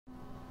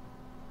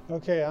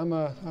Okay,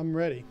 I'm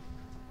ready.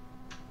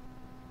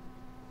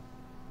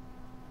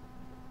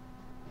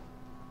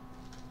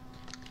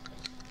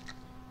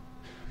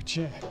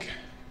 Check. Okay.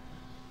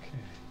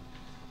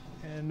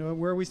 And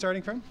where are we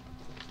starting from?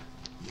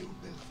 You,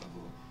 per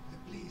favor,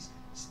 please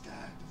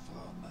start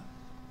from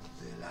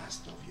the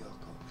last of your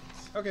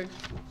comments. Okay.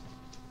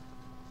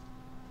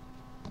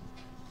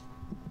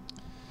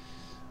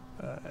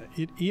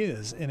 It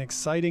is an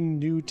exciting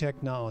new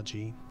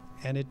technology,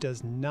 and it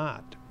does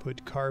not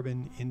put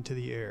carbon into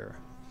the air.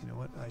 You know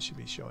what? I should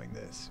be showing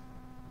this.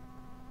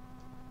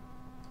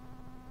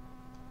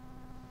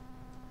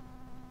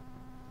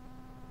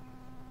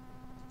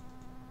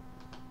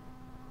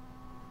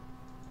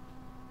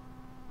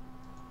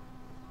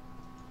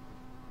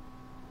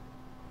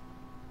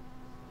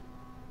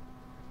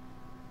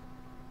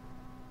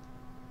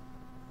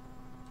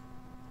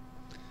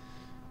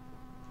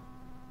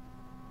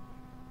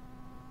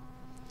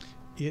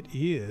 It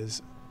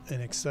is an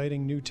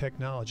exciting new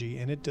technology,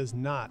 and it does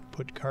not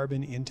put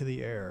carbon into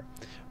the air.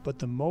 But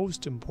the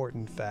most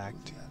important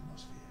fact,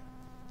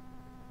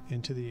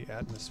 into the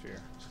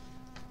atmosphere.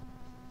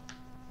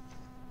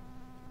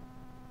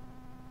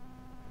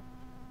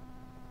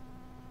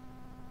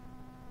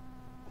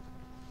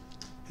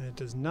 And it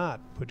does not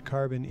put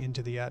carbon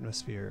into the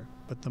atmosphere.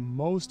 But the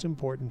most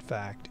important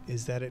fact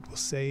is that it will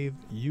save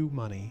you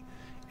money,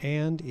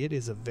 and it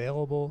is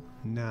available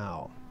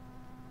now.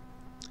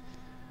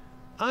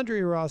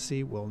 Andrea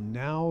Rossi will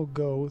now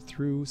go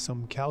through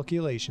some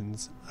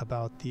calculations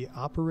about the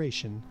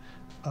operation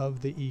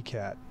of the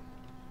Ecat.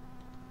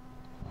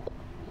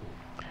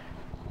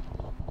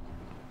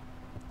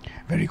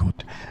 Very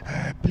good.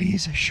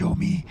 Please show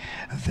me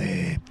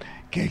the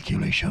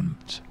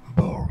calculations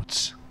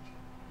boards.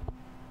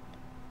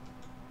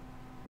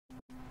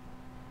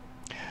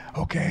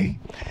 Okay,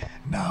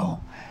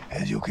 now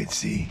as you can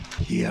see,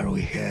 here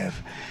we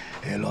have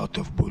a lot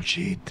of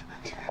bullshit,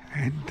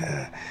 and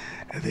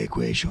the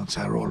equations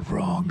are all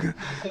wrong,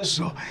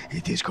 so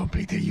it is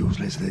completely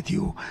useless that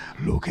you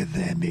look at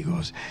them,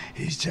 because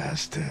it's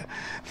just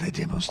the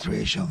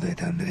demonstration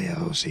that Andrea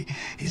Rossi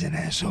is an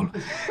asshole,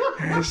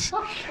 as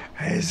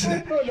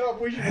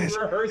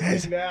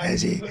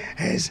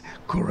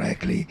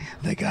correctly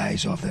the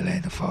guys of the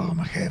land forum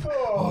have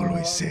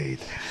always said.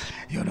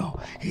 You know,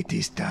 it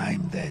is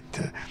time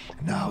that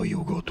now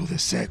you go to the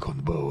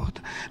second board.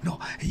 No,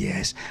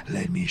 yes,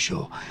 let me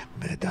show.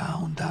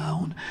 Down,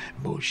 down,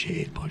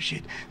 bullshit,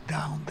 bullshit,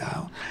 down,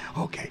 down.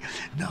 Okay,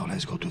 now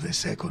let's go to the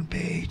second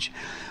page.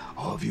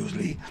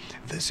 Obviously,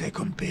 the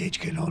second page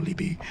can only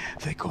be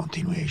the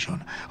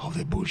continuation of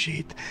the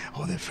bullshit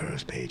of the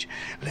first page.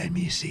 Let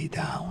me see,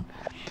 down.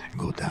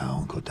 Go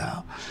down, go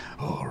down.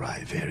 All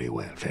right, very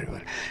well, very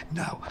well.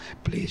 Now,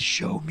 please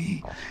show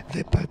me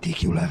the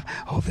particular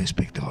of the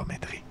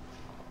spectrometry.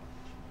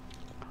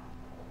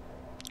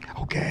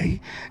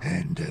 Okay,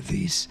 and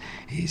this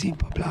is in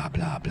blah,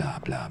 blah, blah,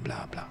 blah,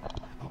 blah, blah.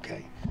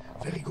 Okay,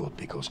 very good,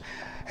 because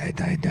at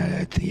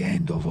the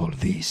end of all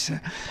this,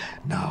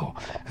 now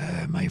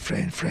my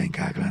friend Frank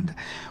Hagland,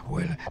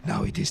 well,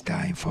 now it is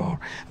time for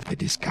the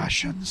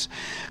discussions,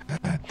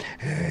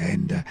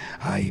 and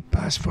I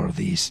pass for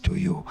this to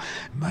you,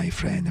 my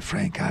friend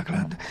Frank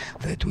Hagland,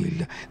 that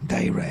will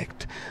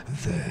direct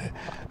the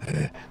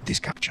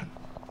discussion.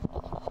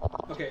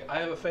 Okay, I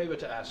have a favor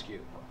to ask you.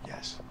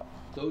 Yes.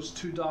 Those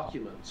two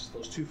documents,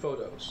 those two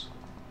photos,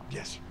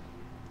 Yes,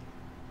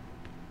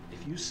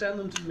 if you send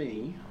them to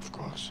me, of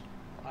course.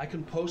 I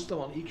can post them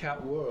on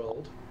Ecat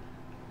World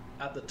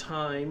at the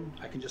time.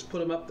 I can just put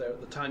them up there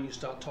at the time you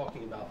start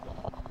talking about them.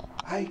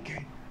 I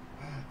can,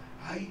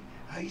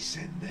 I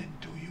send them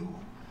to you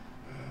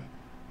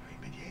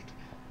immediately.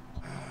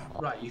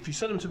 Right, if you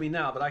send them to me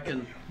now, but I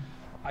can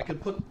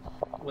put,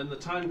 when the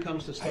time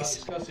comes to start see.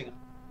 discussing